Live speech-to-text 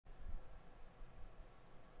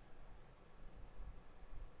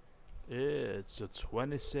It's the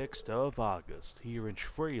 26th of August here in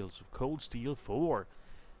Trails of Cold Steel 4,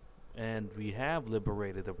 and we have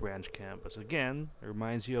liberated the branch campus. Again, it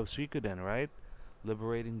reminds you of Suikoden, right?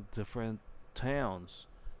 Liberating different towns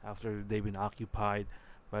after they've been occupied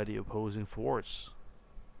by the opposing force.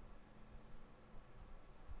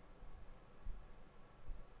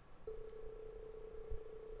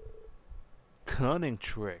 Cunning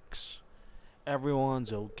tricks.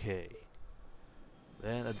 Everyone's okay.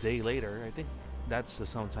 Then a day later, I think that's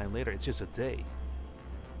sometime later, it's just a day.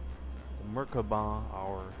 Merkaba,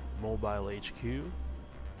 our mobile HQ,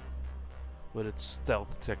 with its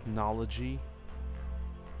stealth technology.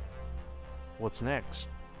 What's next?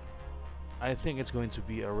 I think it's going to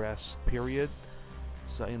be a rest period.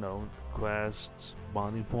 So, quests,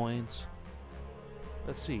 bonding points.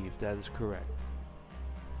 Let's see if that is correct.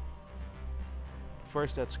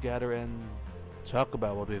 First, let's gather and talk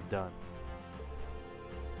about what we've done.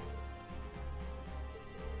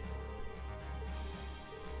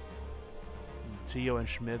 Theo and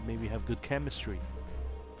Schmidt maybe have good chemistry.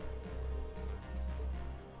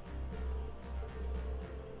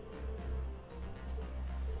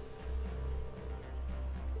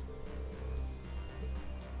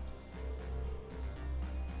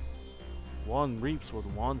 One reaps what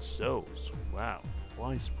one sows. Wow,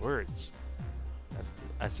 wise words.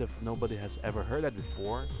 As if nobody has ever heard that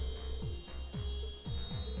before.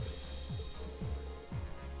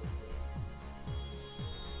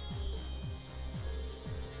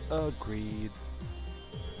 Agreed.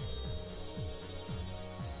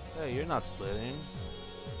 Hey, you're not splitting.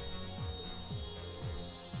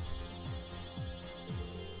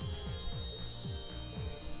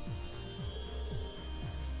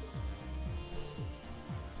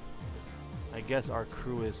 I guess our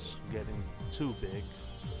crew is getting too big.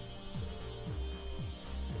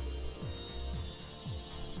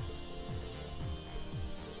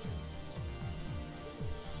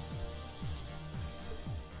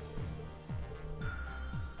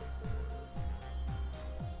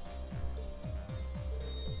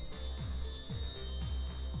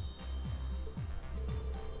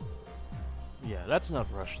 Yeah, let's not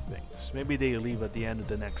rush things. Maybe they leave at the end of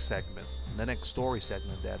the next segment. The next story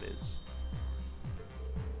segment, that is.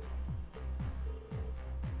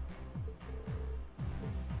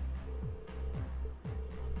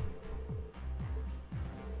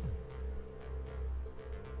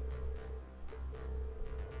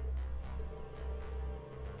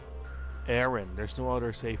 Aaron. There's no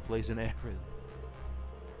other safe place in Aaron.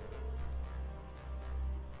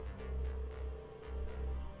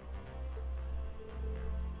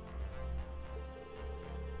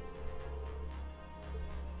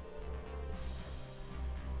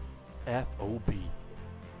 FOB.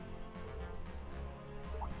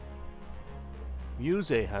 Muse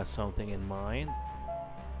has something in mind,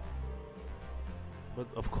 but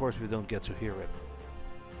of course we don't get to hear it.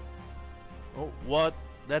 Oh, what?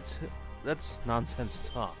 That's nonsense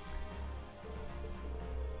talk.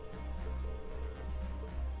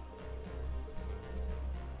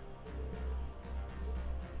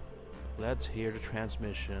 Let's hear the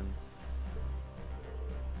transmission.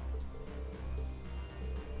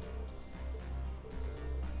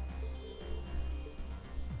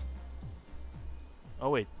 Oh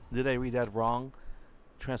wait, did I read that wrong?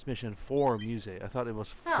 Transmission for Muse. I thought it was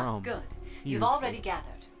from. Ah, good. You've already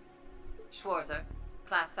gathered. Schwarzer,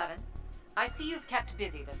 Class 7. I see you've kept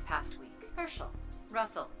busy this past week. Herschel,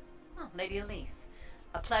 Russell, Lady Elise.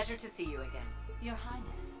 A pleasure to see you again, Your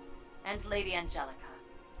Highness. And Lady Angelica.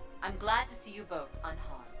 I'm glad to see you both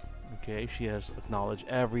unharmed. Okay, she has acknowledged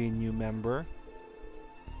every new member.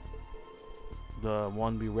 The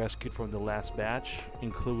one we rescued from the last batch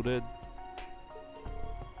included.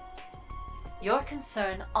 Your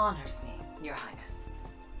concern honors me, Your Highness.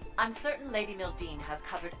 I'm certain Lady Mildine has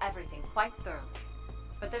covered everything quite thoroughly,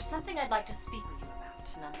 but there's something I'd like to speak with you about,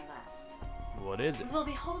 nonetheless. What is it? We will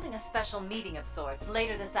be holding a special meeting of sorts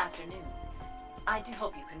later this afternoon. I do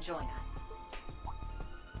hope you can join us.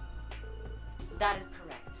 That is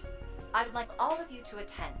correct. I would like all of you to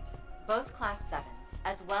attend, both Class 7s,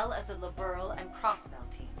 as well as the Liberal and Crossbell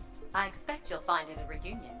teams. I expect you'll find it a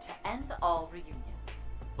reunion to end all reunions.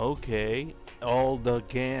 Okay, all the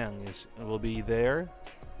gang will be there.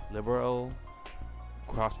 Liberal,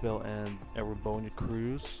 Crossbell, and Erebonia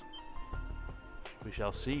crews. We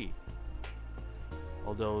shall see.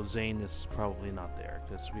 Although Zane is probably not there,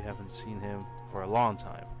 because we haven't seen him for a long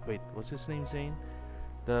time. Wait, what's his name, Zane?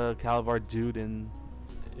 The Calavar dude in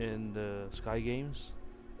the Sky Games?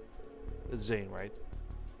 It's Zane, right?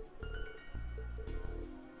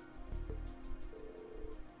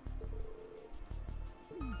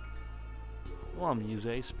 Come on,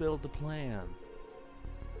 Muse, spill the plan.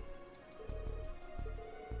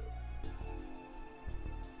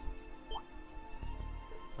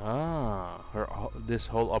 Ah, this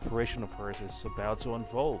whole operation of hers is about to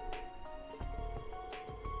unfold.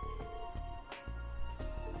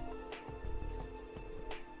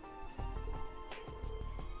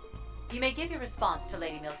 You may give your response to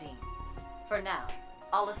Lady Mildine. For now,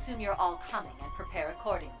 I'll assume you're all coming and prepare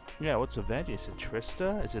accordingly. Yeah, what's the veggie? Is it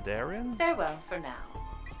Trista? Is it Aaron? Farewell for now.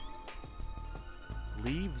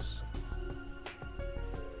 Leaves?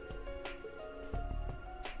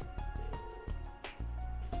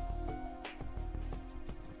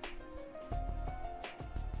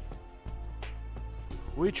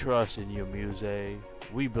 We trust in you, Muse.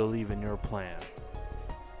 We believe in your plan.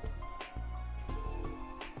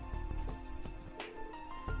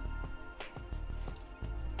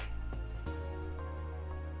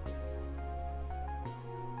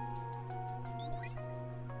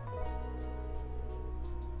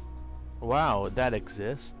 Wow, that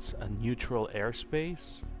exists? A neutral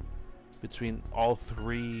airspace between all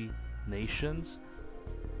three nations?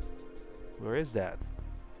 Where is that?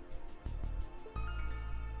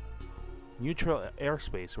 Neutral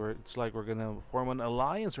airspace, where it's like we're gonna form an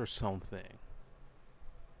alliance or something.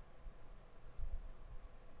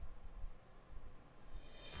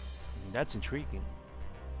 That's intriguing.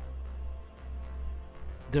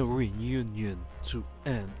 The reunion to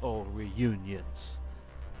end all reunions,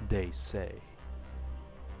 they say.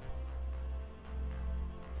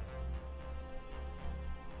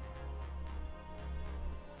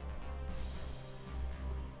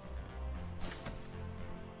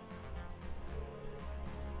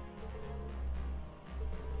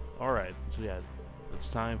 Alright, so yeah, it's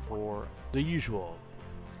time for the usual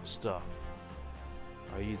stuff.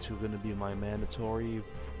 Are you two gonna be my mandatory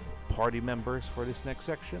party members for this next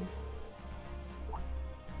section?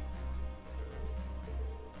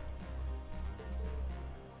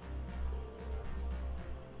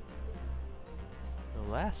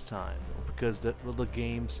 The last time, because will the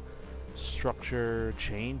game's structure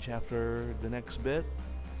change after the next bit?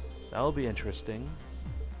 That'll be interesting.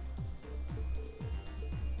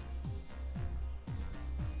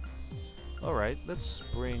 Alright, let's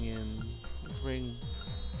bring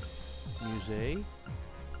Muse.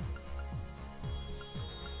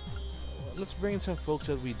 Let's bring in some folks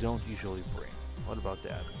that we don't usually bring. What about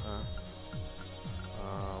that?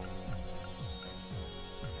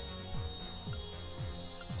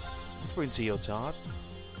 Let's bring Teotot.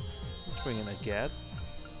 Let's bring in Agat.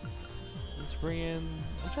 Let's bring in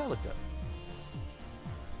Angelica.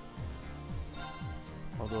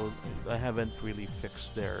 Although I haven't really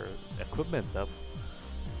fixed their equipment up,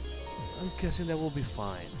 I'm guessing that will be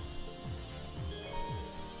fine.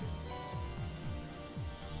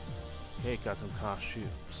 Okay, got some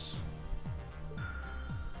costumes.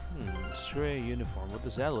 Stray uniform, what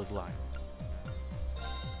does that look like?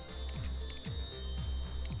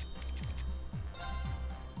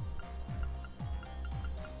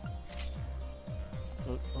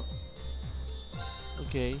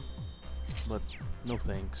 Okay, but no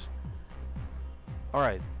thanks.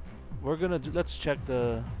 Alright, we're gonna let's check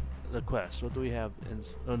the quest. What do we have in...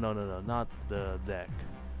 Oh, no, not the deck.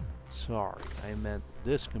 Sorry, I meant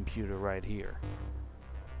this computer right here.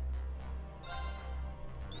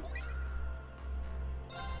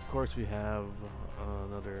 Of course we have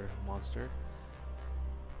another monster.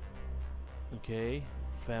 Okay,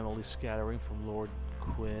 family scattering from Lord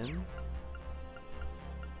Quinn.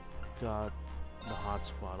 Got the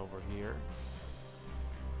hotspot over here.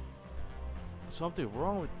 Something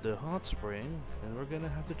wrong with the hot spring, and we're gonna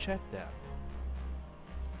have to check that.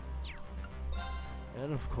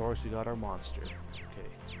 And of course we got our monster. Okay.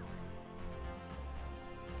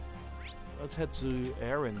 Let's head to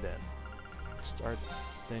Aaron then. Start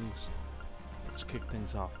things. Let's kick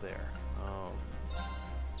things off there.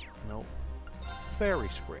 Nope. Fairy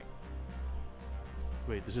Spring.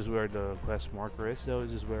 Wait, this is where the quest marker is, though?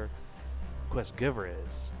 This is where quest giver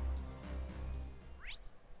is.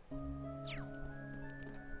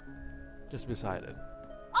 Just beside it.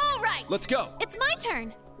 All right. Let's go. It's my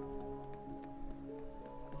turn.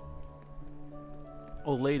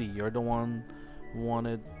 Oh, lady, you're the one who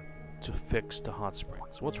wanted to fix the hot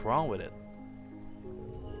springs. What's wrong with it?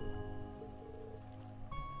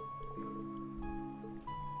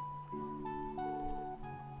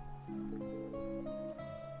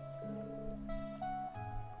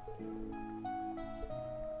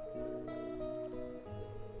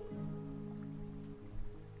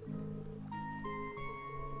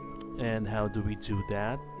 And how do we do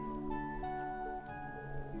that?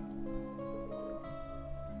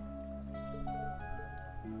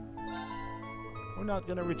 We're not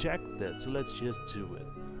gonna reject it, so let's just do it.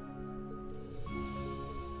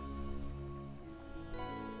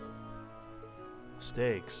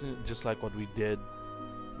 Stakes, just like what we did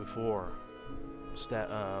before.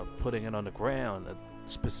 Putting it on the ground at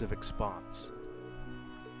specific spots.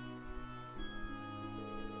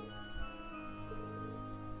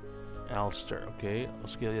 Ulster, okay.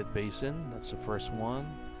 Osgiliath Basin, that's the first one.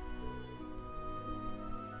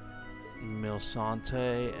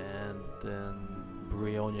 Milsante, and then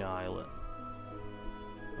Brionia Island.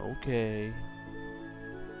 Okay.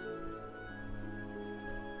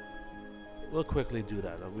 We'll quickly do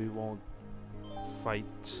that. We won't fight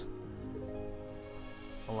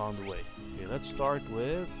along the way. Okay, let's start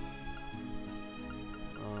with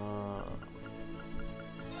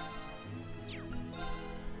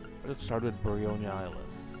Brionia Island.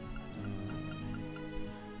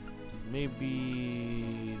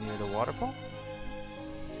 Maybe near the waterfall?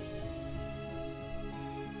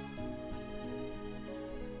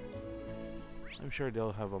 I'm sure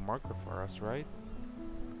they'll have a marker for us, right?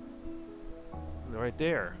 Right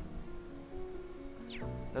there.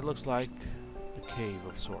 That looks like a cave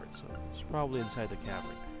of sorts. So it's probably inside the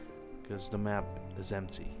cavern, because the map is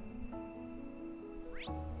empty.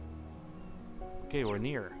 Okay, we're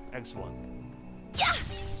near. Excellent. Yeah!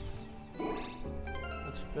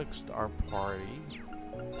 Let's fix our party.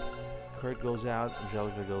 Kurt goes out,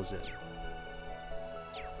 Angelica goes in.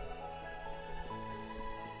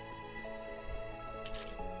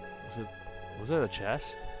 Was it a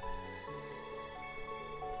chest?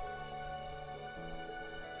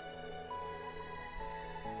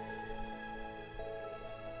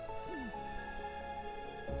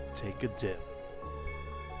 Take a dip.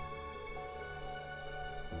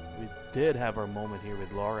 We did have our moment here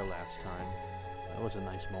with Laura last time. That was a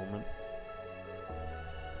nice moment.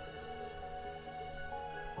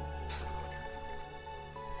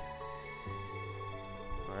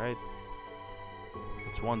 Alright.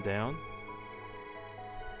 That's one down.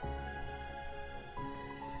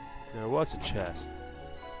 There was a chest.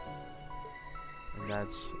 And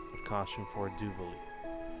that's a costume for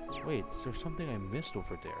Duvali. Wait, is there something I missed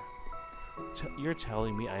over there? You're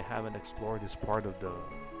telling me I haven't explored this part of the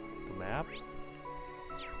map?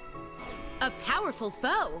 A powerful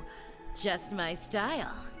foe. Just my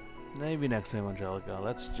style. Maybe next time, Angelica.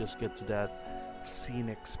 Let's just get to that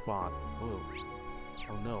scenic spot. Oh,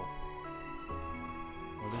 oh no.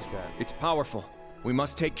 What is that? It's powerful. We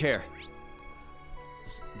must take care.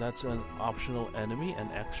 That's an optional enemy, an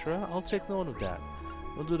extra? I'll take note of that.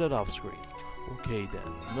 We'll do that off screen. Okay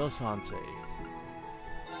then, Milsante.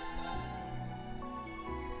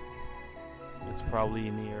 It's probably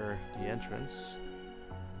near the entrance.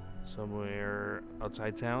 Somewhere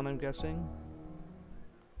outside town, I'm guessing.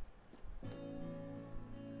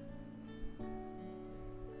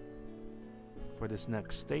 For this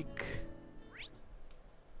next stake.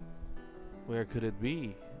 Where could it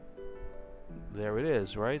be? There it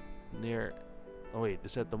is, right? Near... Oh wait,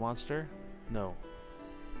 is that the monster? No.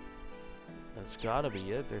 That's gotta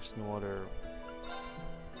be it. There's no other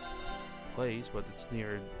place, but it's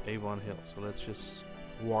near Avon Hill. So let's just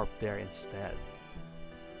warp there instead.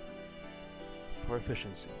 For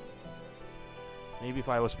efficiency. Maybe if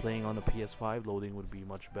I was playing on the PS5, loading would be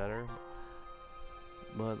much better.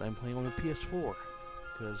 But I'm playing on the PS4,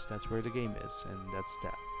 because that's where the game is, and that's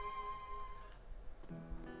that.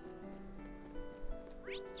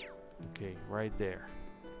 Okay, right there.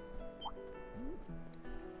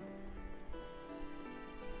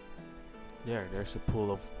 There's a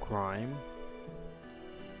pool of crime.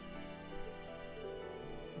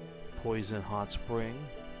 Poison hot spring.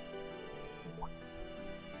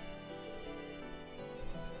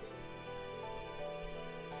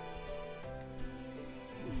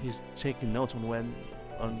 He's taking notes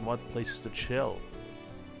on what places to chill.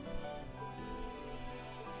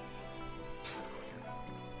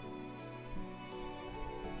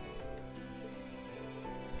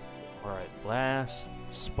 Alright, last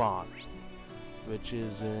spot, which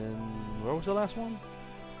is in... Where was the last one?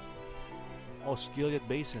 Oh, Osgiliath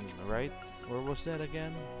Basin, right? Where was that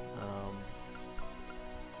again?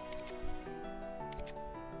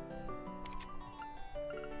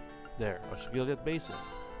 There, Osgiliath Basin.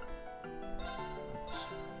 It's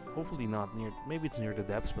hopefully not near... Maybe it's near the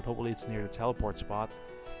depths, but hopefully it's near the teleport spot.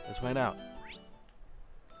 Let's find out.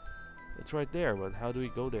 It's right there, but how do we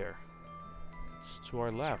go there? It's to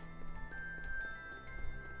our left.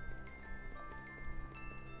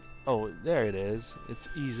 Oh, there it is. It's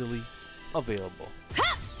easily available.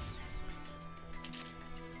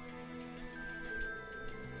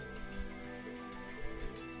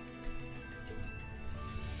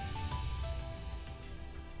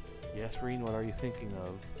 Yes, Reen, what are you thinking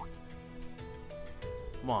of?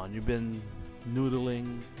 Come on, you've been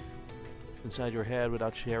noodling inside your head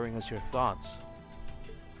without sharing us your thoughts.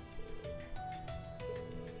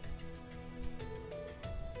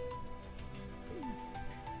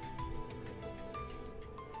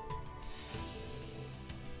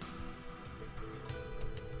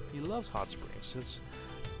 He loves hot springs. It's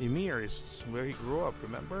Ymir is where he grew up,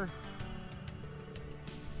 remember?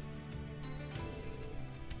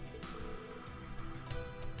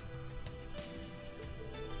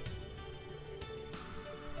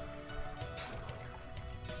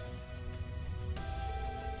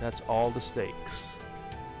 That's all the stakes.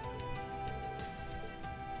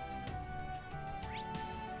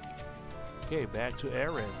 Okay, back to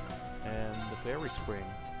Erin and the fairy spring.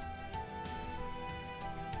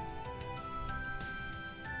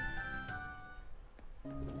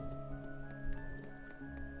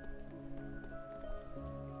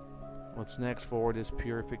 What's next for this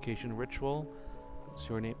purification ritual? What's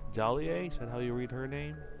your name? Dahlia? Is that how you read her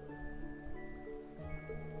name?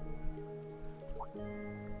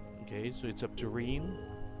 Okay, so it's up to Reen.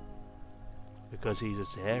 Because he's a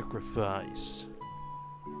sacrifice.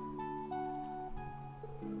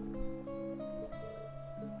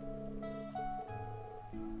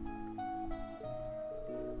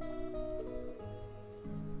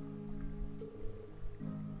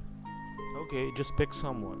 Okay, just pick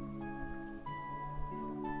someone.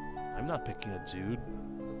 I'm not picking a dude.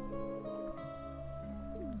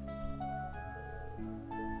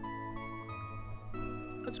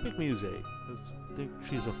 Let's pick Muse. I think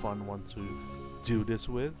she's a fun one to do this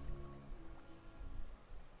with.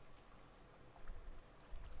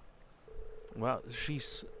 Well,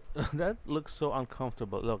 she's... that looks so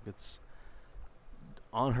uncomfortable. Look, it's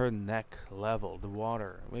on her neck level, the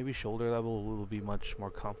water. Maybe shoulder level will be much more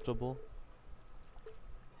comfortable.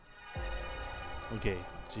 Okay,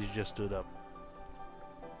 she just stood up.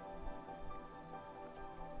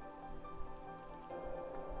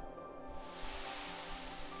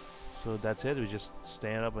 So that's it, we just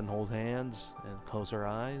stand up and hold hands and close our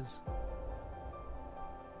eyes.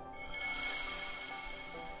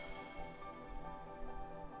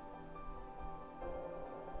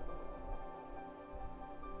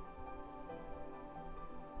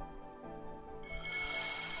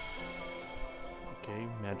 Okay,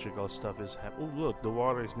 magical stuff is happening. Oh look, the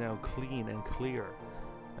water is now clean and clear.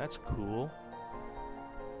 That's cool.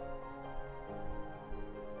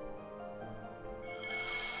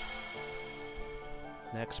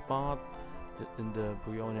 Next spot in the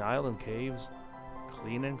Brioni Island caves,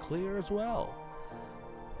 clean and clear as well.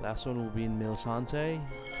 Last one will be in Milsante.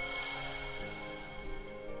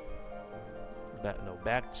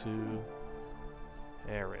 Back to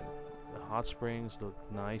Erin. The hot springs look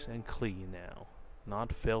nice and clean now,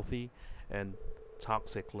 not filthy and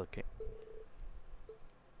toxic looking.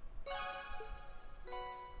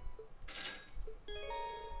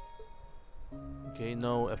 Okay,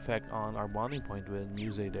 no effect on our bonding point with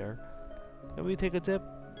Muse there. Can we take a tip?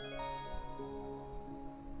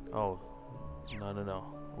 Oh, no.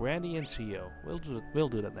 Randy and Tio. We'll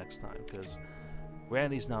do that next time because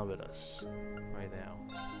Randy's not with us right now.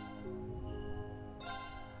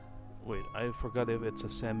 Wait, I forgot if it's a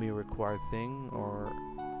semi-required thing or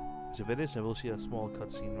if it is, we'll see a small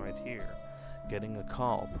cutscene right here. Getting a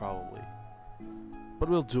call, probably. But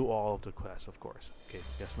we'll do all of the quests, of course. Okay,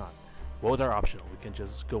 guess not. Both are optional. We can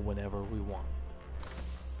just go whenever we want.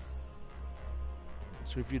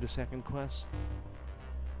 Let's review the second quest.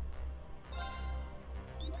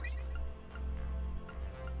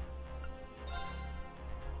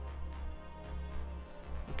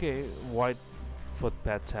 Okay, Whitefoot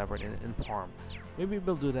Pet Tavern in Parm. Maybe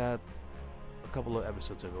we'll do that a couple of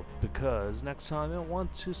episodes ago, because next time I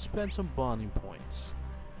want to spend some bonding points.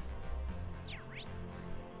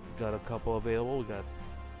 Got a couple available. We got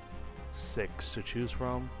 6 to choose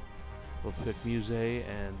from. We'll pick Muse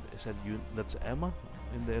and that's Emma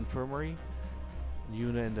in the infirmary,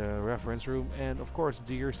 Yuna in the reference room, and of course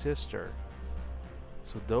Dear Sister.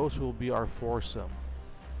 So those will be our foursome.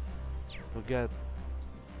 We'll get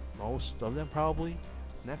most of them probably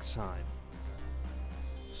next time.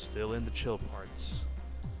 Still in the chill parts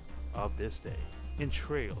of this day in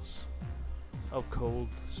Trails of Cold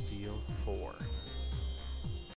Steel 4.